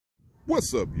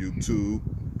What's up, YouTube?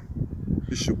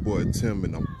 It's your boy Tim,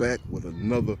 and I'm back with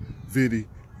another video.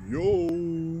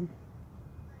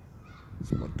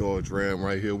 It's my Dodge Ram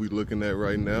right here we looking at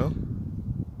right now.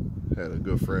 Had a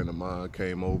good friend of mine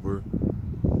came over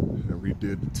and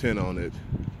redid the tint on it.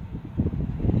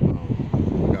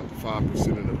 Got the 5%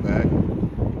 in the back.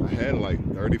 I had like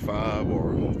 35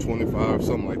 or 25,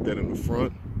 something like that in the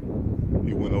front.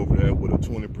 He went over that with a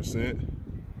 20%.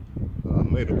 I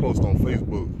made a post on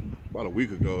Facebook about a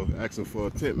week ago asking for a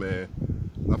tint man.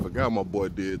 I forgot my boy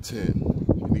did tint,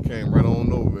 and he came right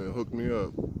on over and hooked me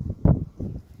up.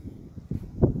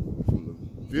 From the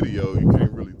video you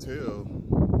can't really tell,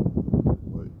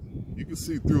 but you can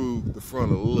see through the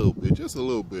front a little bit, just a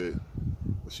little bit,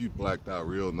 but she blacked out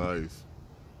real nice.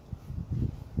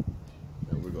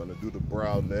 And we're gonna do the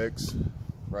brow next,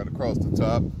 right across the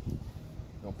top.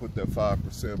 Gonna put that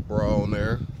 5% brow on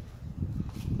there,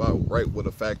 about right where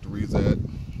the factory's at,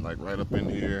 like right up in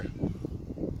here.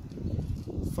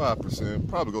 5%,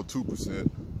 probably go 2%.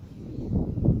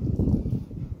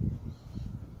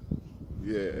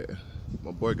 Yeah, my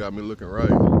boy got me looking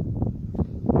right.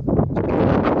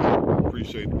 I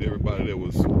appreciate everybody that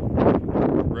was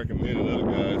recommending other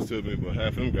guys to me, but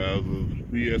half of them guys was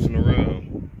BSing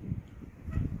around.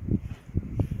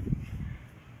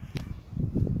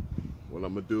 What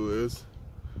I'm gonna do is,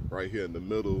 right here in the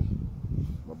middle,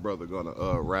 my brother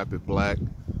gonna wrap it black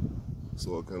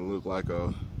so it can look like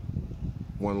a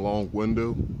one long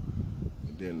window.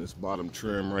 And then this bottom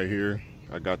trim right here,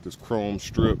 I got this chrome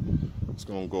strip. It's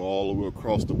gonna go all the way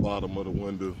across the bottom of the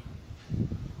window.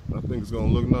 I think it's gonna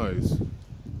look nice.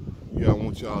 Yeah, I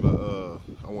want y'all to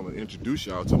I want to introduce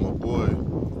y'all to my boy.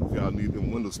 If y'all need them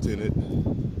windows tinted,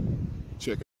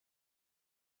 check it.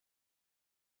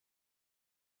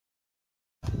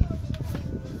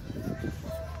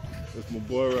 That's my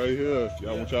boy right here.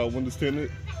 Y'all want y'all windows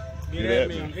tinted? Get at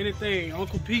me on anything,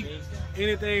 Uncle Pete.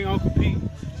 Anything, Uncle Pete.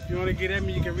 If you want to get at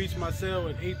me, you can reach my cell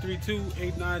at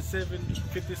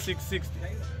 832-897-5660.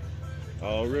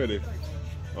 Already.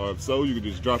 If so, you can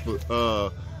just drop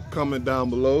a comment down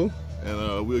below,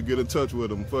 and we'll get in touch with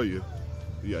him for you.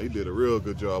 Yeah, he did a real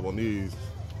good job on these.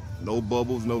 No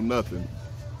bubbles, no nothing.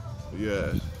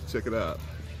 Yeah, check it out.